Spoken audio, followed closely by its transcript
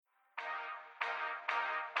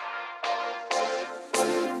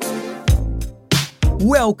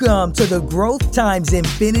Welcome to the Growth Times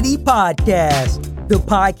Infinity podcast, the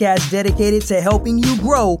podcast dedicated to helping you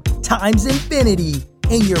grow times infinity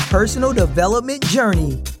in your personal development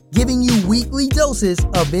journey, giving you weekly doses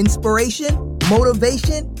of inspiration,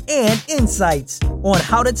 motivation, and insights on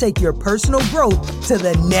how to take your personal growth to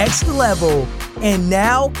the next level. And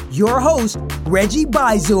now, your host, Reggie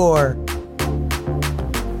Bizor.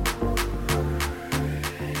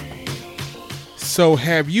 So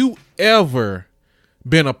have you ever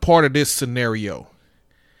been a part of this scenario?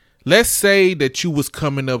 Let's say that you was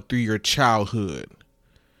coming up through your childhood,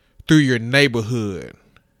 through your neighborhood,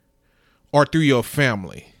 or through your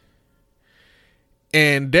family.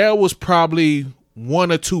 And there was probably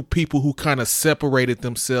one or two people who kind of separated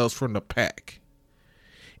themselves from the pack.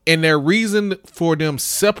 And their reason for them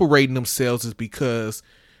separating themselves is because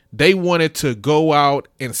they wanted to go out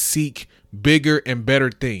and seek bigger and better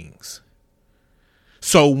things.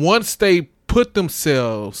 So once they put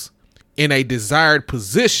themselves in a desired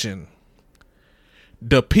position,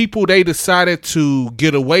 the people they decided to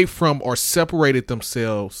get away from or separated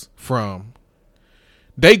themselves from,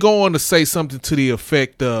 they go on to say something to the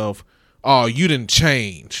effect of, "Oh, you didn't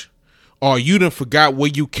change," or "You done forgot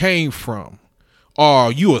where you came from,"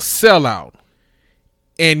 or "You a sellout."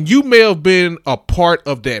 And you may have been a part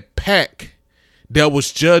of that pack that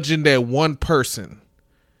was judging that one person,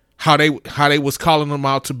 how they was calling them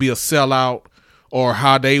out to be a sellout, or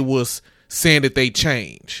how they was saying that they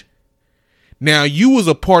change. Now, you was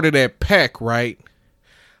a part of that pack, right?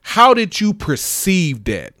 How did you perceive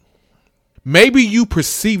that? Maybe you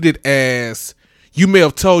perceived it as, you may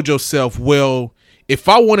have told yourself, well, if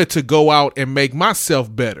I wanted to go out and make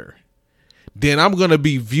myself better, then I'm going to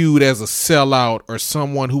be viewed as a sellout or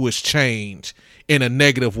someone who has changed in a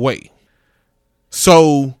negative way.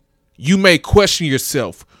 So you may question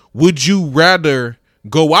yourself, would you rather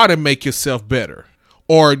go out and make yourself better,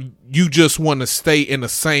 or you just want to stay in the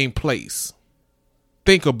same place?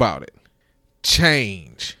 Think about it.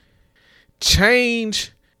 Change.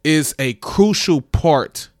 Change is a crucial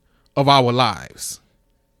part of our lives.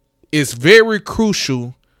 It's very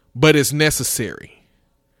crucial, but it's necessary.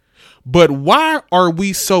 But why are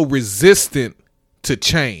we so resistant to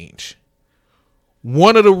change?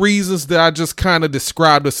 One of the reasons that I just kind of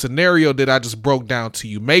described, a scenario that I just broke down to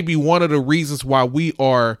you, maybe one of the reasons why we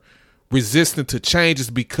are resistant to change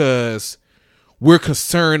is because we're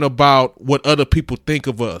concerned about what other people think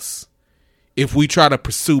of us if we try to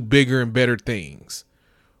pursue bigger and better things,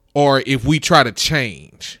 or if we try to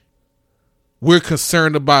change. We're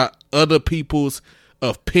concerned about other people's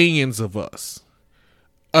opinions of us.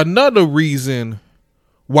 Another reason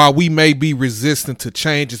why we may be resistant to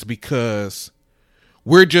change is because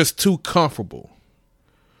we're just too comfortable.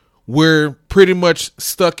 We're pretty much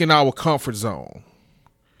stuck in our comfort zone.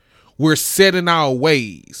 We're set in our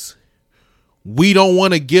ways. We don't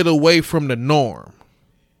want to get away from the norm.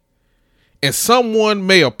 And someone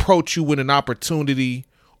may approach you with an opportunity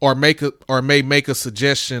or may make a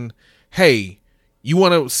suggestion. Hey, you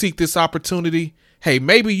want to seek this opportunity? Hey,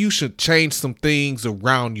 maybe you should change some things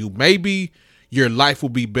around you. Maybe your life will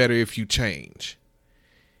be better if you change.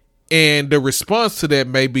 And the response to that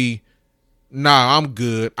may be, nah, I'm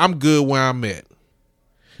good. I'm good where I'm at.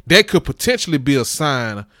 That could potentially be a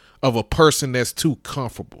sign of a person that's too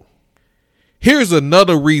comfortable. Here's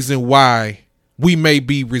another reason why we may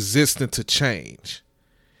be resistant to change.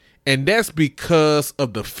 And that's because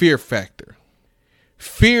of the fear factor.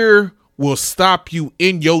 Fear will stop you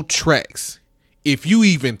in your tracks if you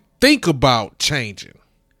even think about changing.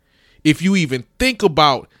 If you even think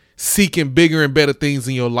about seeking bigger and better things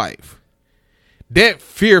in your life. That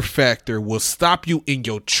fear factor will stop you in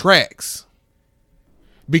your tracks.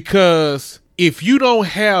 Because if you don't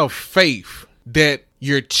have faith that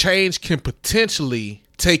your change can potentially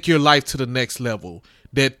take your life to the next level,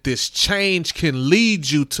 that this change can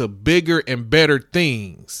lead you to bigger and better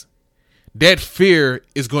things, that fear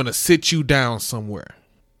is going to sit you down somewhere.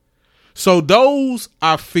 So those,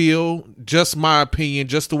 I feel, just my opinion,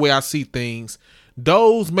 just the way I see things,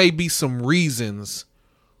 those may be some reasons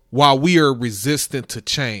why we are resistant to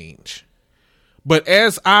change. But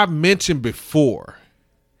as I mentioned before,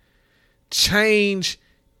 change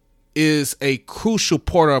is a crucial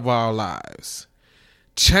part of our lives.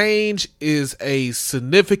 Change is a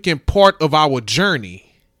significant part of our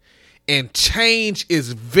journey. And change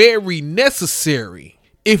is very necessary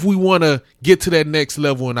if we want to get to that next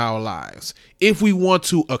level in our lives. If we want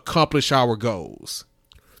to accomplish our goals.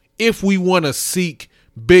 If we want to seek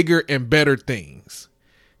bigger and better things.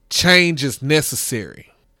 Change is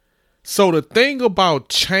necessary. So the thing about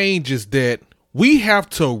change is that we have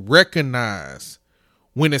to recognize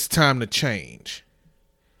when it's time to change.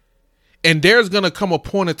 And there's going to come a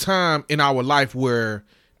point in time in our life where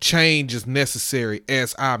change is necessary,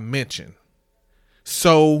 as I mentioned.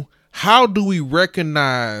 So how do we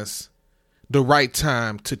recognize the right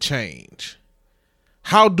time to change?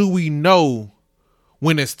 How do we know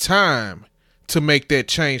when it's time to make that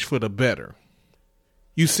change for the better?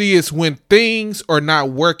 You see, it's when things are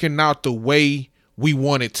not working out the way we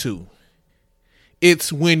want it to.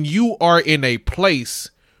 It's when you are in a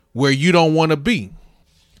place where you don't want to be.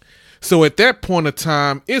 So at that point of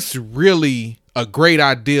time, it's really a great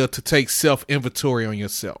idea to take self-inventory on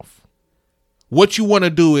yourself. What you want to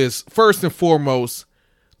do is, first and foremost,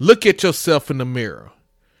 look at yourself in the mirror.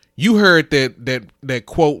 You heard that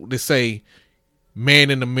quote that say, "Man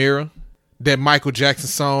in the mirror," that Michael Jackson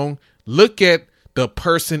song. Look at the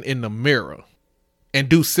person in the mirror and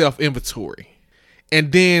do self-inventory.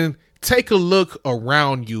 And then take a look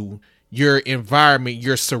around you, your environment,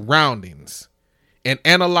 your surroundings, and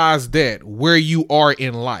analyze that, where you are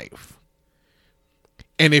in life.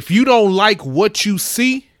 And if you don't like what you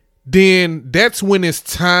see, then that's when it's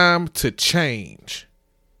time to change.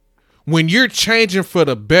 When you're changing for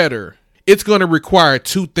the better, it's going to require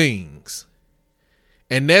two things.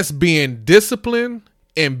 And that's being disciplined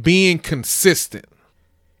and being consistent.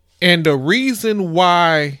 And the reason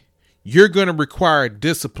why you're going to require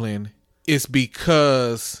discipline is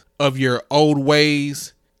because of your old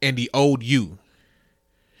ways and the old you.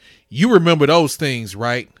 You remember those things,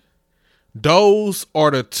 right? Those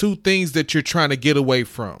are the two things that you're trying to get away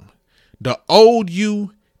from. The old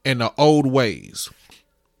you and the old ways.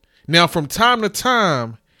 Now, from time to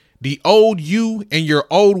time, the old you and your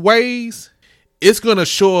old ways, it's going to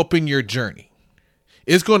show up in your journey.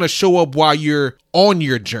 It's going to show up while you're on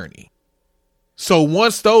your journey. So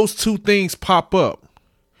once those two things pop up,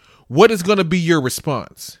 what is going to be your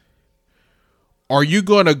response? Are you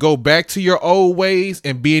going to go back to your old ways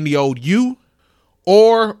and be in the old you?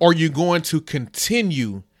 Or are you going to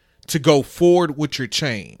continue to go forward with your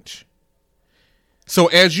change? So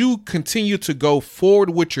as you continue to go forward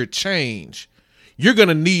with your change, you're going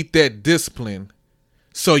to need that discipline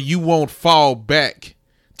so you won't fall back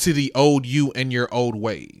to the old you and your old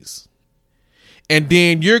ways. And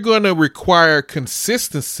then you're going to require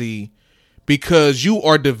consistency because you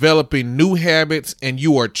are developing new habits and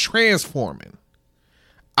you are transforming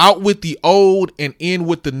out with the old and in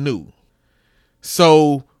with the new.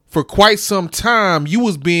 So for quite some time, you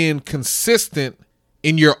was being consistent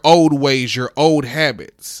in your old ways, your old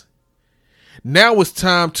habits. Now it's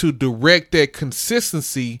time to direct that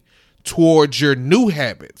consistency towards your new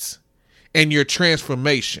habits and your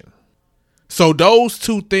transformation. So those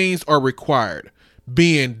two things are required: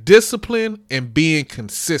 being disciplined and being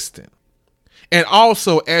consistent. And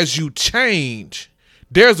also, as you change,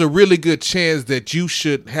 there's a really good chance that you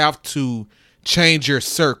should have to change your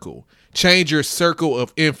circle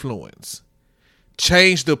of influence.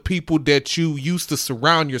 Change the people that you used to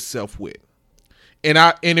surround yourself with. And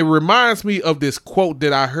it reminds me of this quote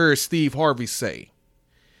that I heard Steve Harvey say.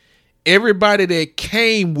 Everybody that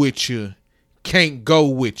came with you can't go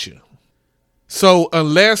with you. So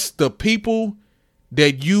unless the people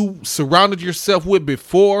that you surrounded yourself with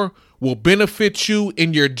before will benefit you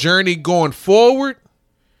in your journey going forward,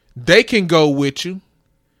 they can go with you.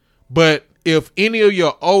 But if any of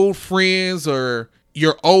your old friends or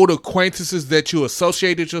your old acquaintances that you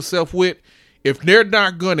associated yourself with, if they're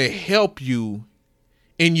not going to help you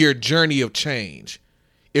in your journey of change,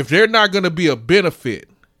 if they're not going to be a benefit,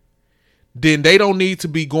 then they don't need to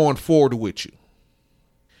be going forward with you.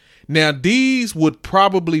 Now, these would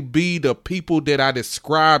probably be the people that I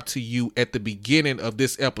described to you at the beginning of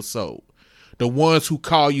this episode. The ones who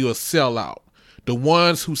call you a sellout. The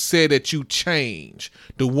ones who say that you change.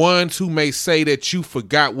 The ones who may say that you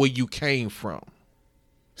forgot where you came from.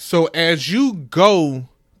 So as you go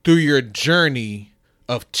through your journey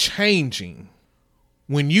of changing,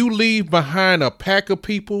 when you leave behind a pack of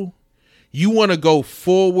people, you want to go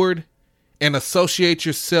forward and associate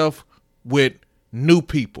yourself with new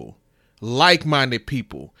people, like-minded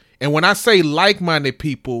people. And when I say like-minded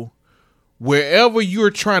people, wherever you're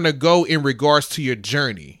trying to go in regards to your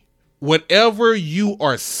journey, whatever you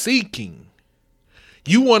are seeking,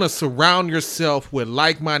 you want to surround yourself with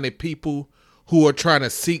like-minded people who are trying to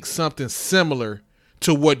seek something similar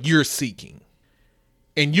to what you're seeking.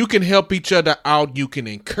 And you can help each other out. You can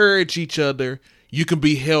encourage each other. You can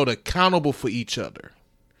be held accountable for each other.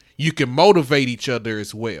 You can motivate each other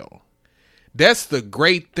as well. That's the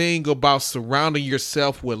great thing about surrounding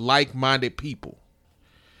yourself with like-minded people.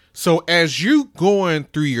 So as you're going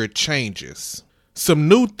through your changes, some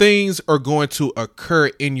new things are going to occur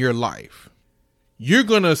in your life. you're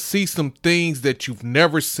going to see some things that you've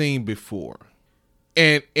never seen before.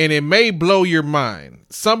 And it may blow your mind.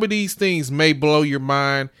 Some of these things may blow your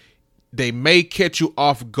mind. They may catch you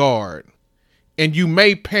off guard. And you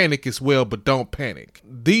may panic as well, but don't panic.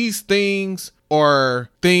 These things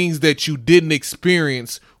are things that you didn't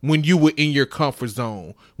experience when you were in your comfort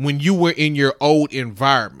zone, when you were in your old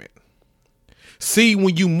environment. See,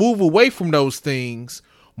 when you move away from those things,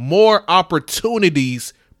 more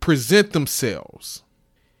opportunities present themselves.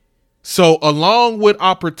 So along with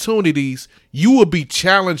opportunities, you will be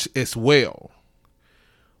challenged as well.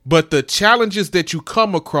 But the challenges that you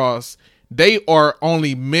come across, they are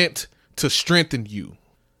only meant to strengthen you.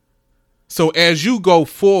 So as you go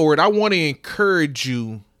forward, I want to encourage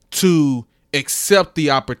you to accept the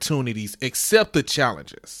opportunities, accept the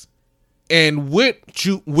challenges. And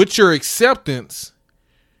with your acceptance,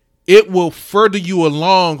 it will further you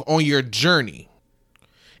along on your journey.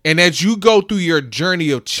 And as you go through your journey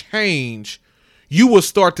of change, you will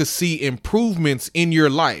start to see improvements in your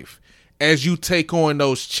life as you take on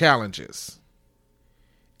those challenges.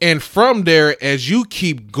 And from there, as you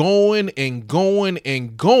keep going and going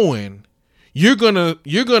and going, you're gonna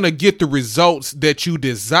get the results that you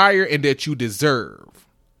desire and that you deserve.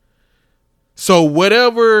 So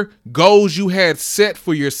whatever goals you had set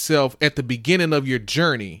for yourself at the beginning of your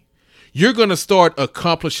journey, you're gonna start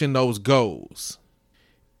accomplishing those goals.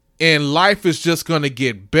 And life is just going to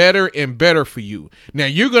get better and better for you. Now,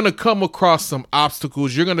 you're going to come across some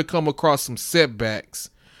obstacles. You're going to come across some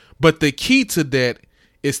setbacks. But the key to that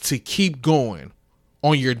is to keep going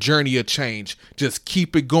on your journey of change. Just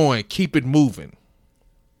keep it going. Keep it moving.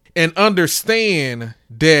 And understand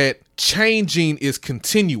that changing is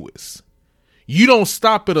continuous. You don't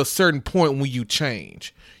stop at a certain point when you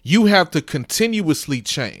change. You have to continuously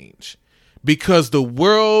change because the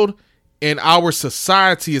world and our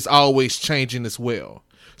society is always changing as well.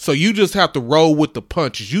 So you just have to roll with the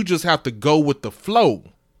punches. You just have to go with the flow.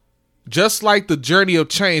 Just like the journey of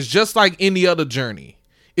change, just like any other journey,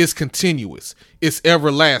 it's continuous. It's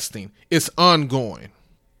everlasting. It's ongoing.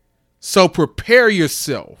 So prepare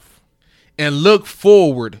yourself and look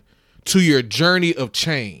forward to your journey of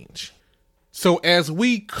change. So as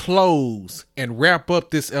we close and wrap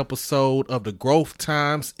up this episode of the Growth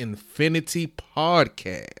Times Infinity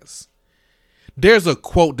podcast, there's a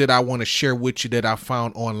quote that I want to share with you that I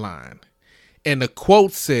found online. And the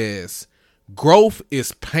quote says, "Growth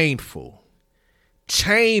is painful.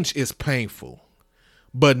 Change is painful.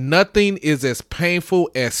 But nothing is as painful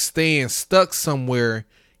as staying stuck somewhere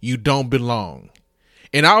you don't belong."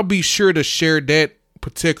 And I'll be sure to share that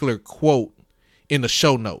particular quote in the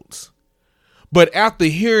show notes. But after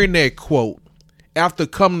hearing that quote, after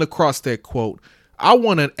coming across that quote, I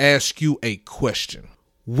want to ask you a question.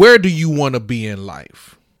 Where do you want to be in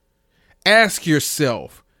life? Ask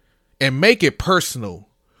yourself and make it personal.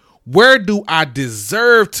 Where do I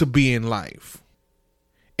deserve to be in life?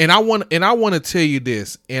 And I want to tell you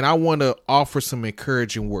this, and I want to offer some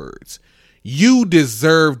encouraging words. You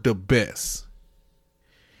deserve the best.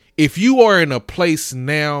 If you are in a place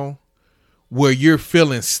now where you're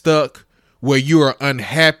feeling stuck, where you are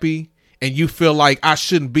unhappy, and you feel like I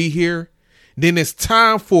shouldn't be here, then it's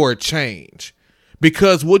time for a change.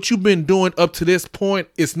 Because what you've been doing up to this point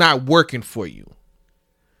is not working for you.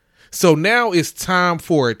 So now it's time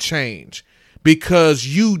for a change because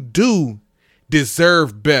you do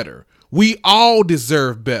deserve better. We all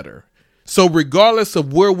deserve better. So regardless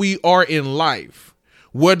of where we are in life,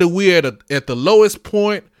 whether we're at the lowest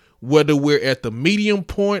point, whether we're at the medium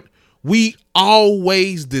point, we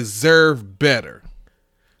always deserve better.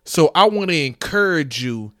 So I want to encourage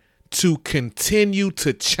you to continue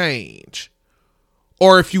to change.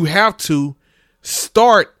 Or if you have to,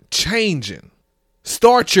 start changing.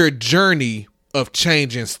 Start your journey of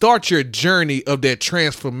changing. Start your journey of that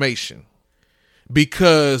transformation.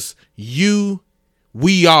 Because we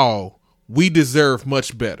deserve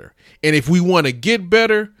much better. And if we want to get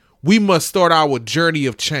better, we must start our journey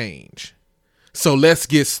of change. So let's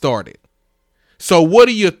get started. So what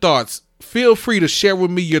are your thoughts? Feel free to share with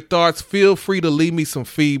me your thoughts. Feel free to leave me some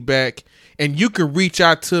feedback. And you can reach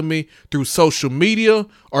out to me through social media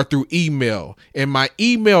or through email. And my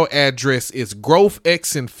email address is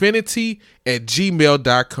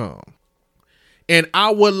growthxinfinity@gmail.com. And I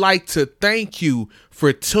would like to thank you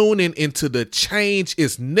for tuning into the Change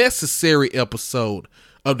is Necessary episode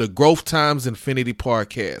of the Growth Times Infinity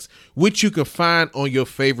podcast, which you can find on your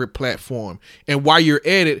favorite platform. And while you're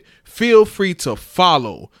at it, feel free to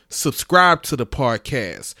follow, subscribe to the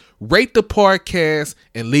podcast, rate the podcast,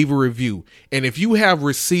 and leave a review. And if you have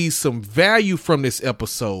received some value from this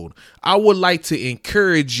episode, I would like to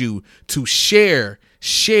encourage you to share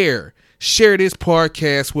this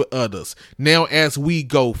podcast with others. Now, as we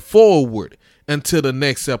go forward until the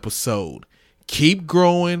next episode, keep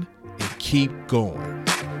growing and keep going.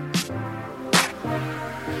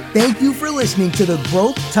 Thank you for listening to the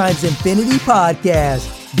Growth Times Infinity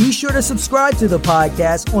podcast. Be sure to subscribe to the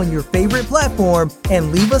podcast on your favorite platform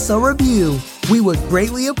and leave us a review. We would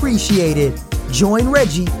greatly appreciate it. Join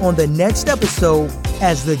Reggie on the next episode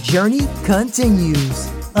as the journey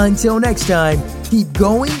continues. Until next time, keep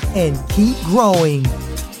going and keep growing.